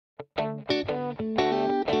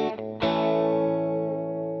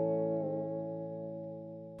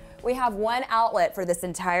have one outlet for this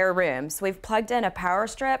entire room. So we've plugged in a power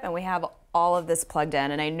strip and we have all of this plugged in,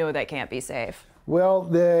 and I know that can't be safe. Well,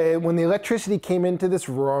 when the electricity came into this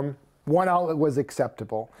room, one outlet was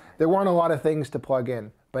acceptable. There weren't a lot of things to plug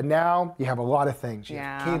in, but now you have a lot of things. You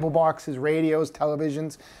have cable boxes, radios,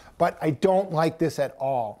 televisions, but I don't like this at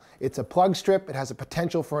all. It's a plug strip. It has a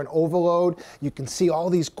potential for an overload. You can see all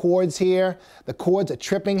these cords here. The cords are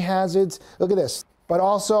tripping hazards. Look at this. But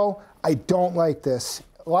also, I don't like this.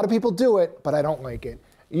 A lot of people do it, but I don't like it.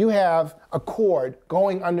 You have a cord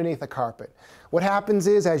going underneath a carpet. What happens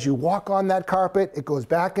is, as you walk on that carpet, it goes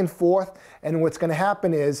back and forth, and what's going to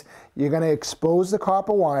happen is you're going to expose the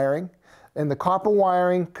copper wiring, and the copper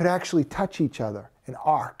wiring could actually touch each other and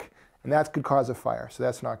arc, and that could cause a fire, so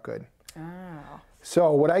that's not good. Oh.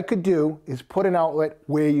 So what I could do is put an outlet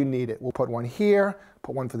where you need it. We'll put one here,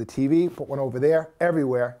 put one for the TV, put one over there,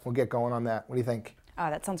 everywhere. We'll get going on that. What do you think? Oh,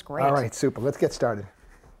 that sounds great. All right, super. Let's get started.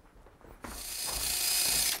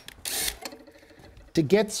 To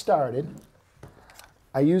get started,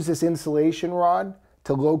 I use this insulation rod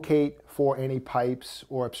to locate for any pipes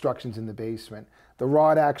or obstructions in the basement. The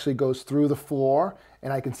rod actually goes through the floor,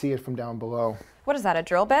 and I can see it from down below. What is that, a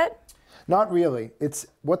drill bit? Not really. It's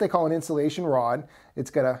what they call an insulation rod. It's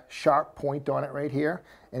got a sharp point on it right here,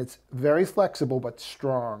 and it's very flexible but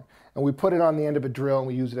strong. And we put it on the end of a drill, and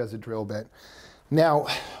we use it as a drill bit. Now,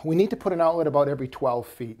 we need to put an outlet about every 12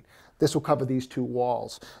 feet. This will cover these two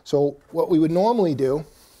walls. So what we would normally do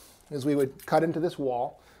is we would cut into this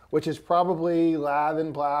wall, which is probably lath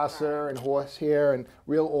and plaster and horsehair and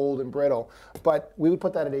real old and brittle. But we would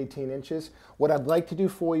put that at 18 inches. What I'd like to do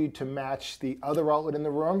for you to match the other outlet in the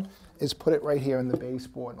room is put it right here in the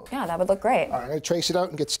baseboard. Yeah, that would look great. All right, I'm going to trace it out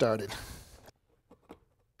and get started.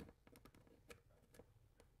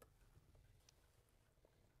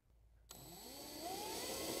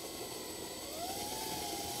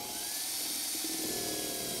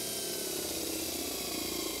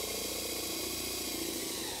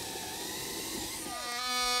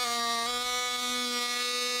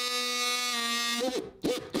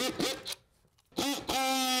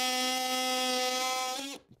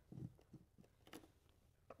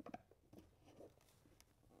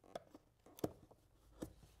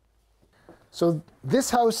 So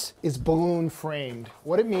this house is balloon framed.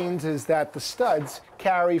 What it means is that the studs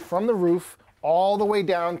carry from the roof all the way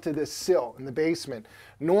down to this sill in the basement.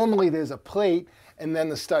 Normally there's a plate and then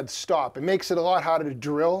the studs stop. It makes it a lot harder to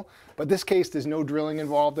drill, but in this case there's no drilling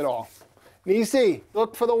involved at all. Nisi,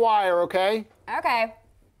 look for the wire, okay? Okay.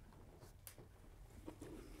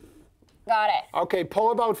 Got it. Okay,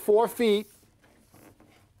 pull about 4 feet.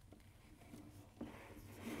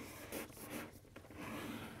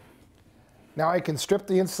 Now I can strip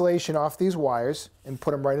the insulation off these wires and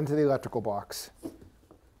put them right into the electrical box.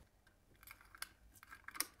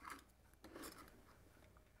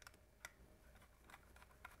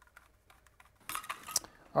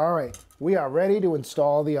 All right, we are ready to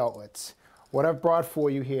install the outlets. What I've brought for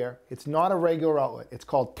you here, it's not a regular outlet. It's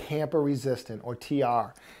called tamper resistant, or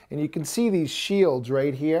TR. And you can see these shields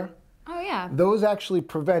right here. Oh, yeah. Those actually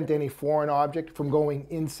prevent any foreign object from going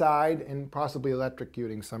inside and possibly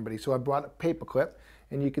electrocuting somebody. So I brought a paper clip,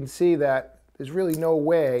 and you can see that there's really no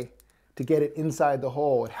way to get it inside the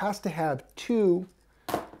hole. It has to have two,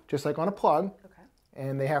 just like on a plug,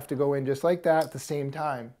 and they have to go in just like that at the same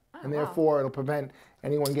time. And therefore, it'll prevent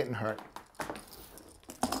anyone getting hurt.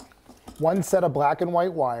 One set of black and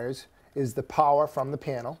white wires is the power from the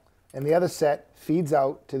panel, and the other set feeds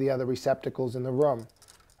out to the other receptacles in the room.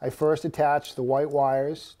 I first attach the white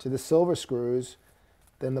wires to the silver screws,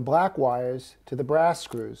 then the black wires to the brass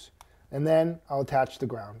screws, and then I'll attach the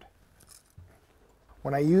ground.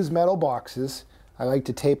 When I use metal boxes, I like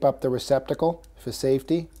to tape up the receptacle for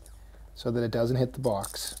safety so that it doesn't hit the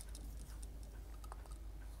box.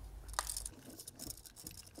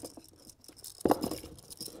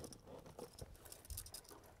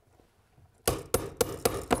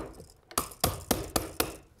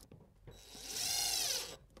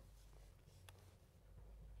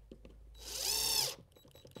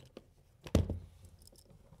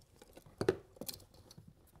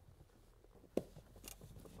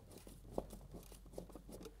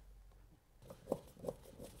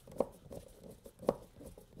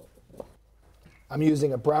 I'm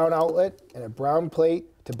using a brown outlet and a brown plate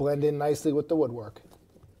to blend in nicely with the woodwork.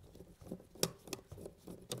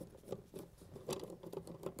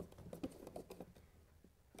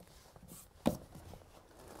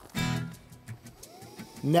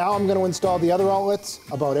 Now I'm going to install the other outlets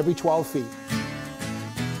about every 12 feet.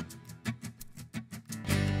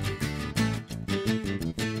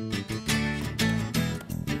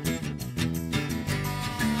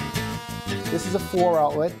 This is a 4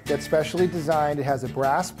 outlet that's specially designed. It has a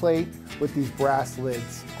brass plate with these brass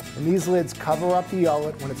lids. And these lids cover up the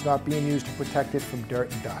outlet when it's not being used to protect it from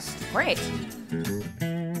dirt and dust. Great.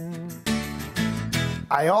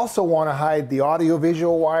 I also want to hide the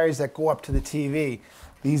audio-visual wires that go up to the TV.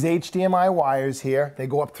 These HDMI wires here, they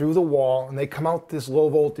go up through the wall and they come out this low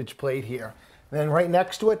voltage plate here. And then right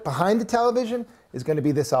next to it, behind the television, is going to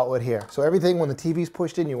be this outlet here. So everything, when the TV's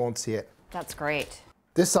pushed in, you won't see it. That's great.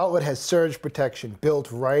 This outlet has surge protection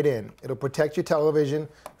built right in. It'll protect your television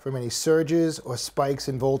from any surges or spikes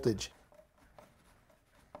in voltage.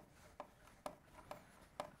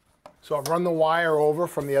 So I've run the wire over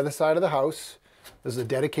from the other side of the house. This is a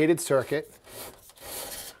dedicated circuit.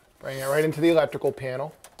 Bring it right into the electrical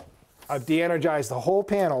panel. I've de-energized the whole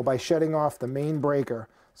panel by shutting off the main breaker,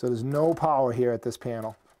 so there's no power here at this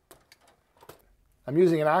panel. I'm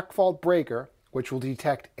using an arc fault breaker, which will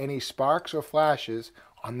detect any sparks or flashes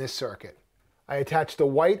on this circuit. I attach the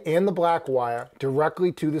white and the black wire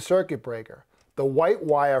directly to the circuit breaker. The white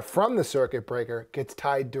wire from the circuit breaker gets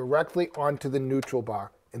tied directly onto the neutral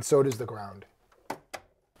bar, and so does the ground.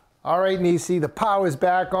 All right, Nisi, the power's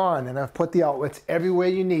back on, and I've put the outlets everywhere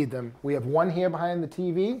you need them. We have one here behind the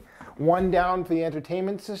TV, one down for the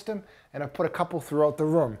entertainment system, and I've put a couple throughout the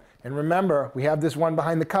room. And remember, we have this one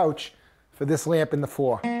behind the couch for this lamp in the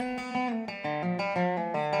floor.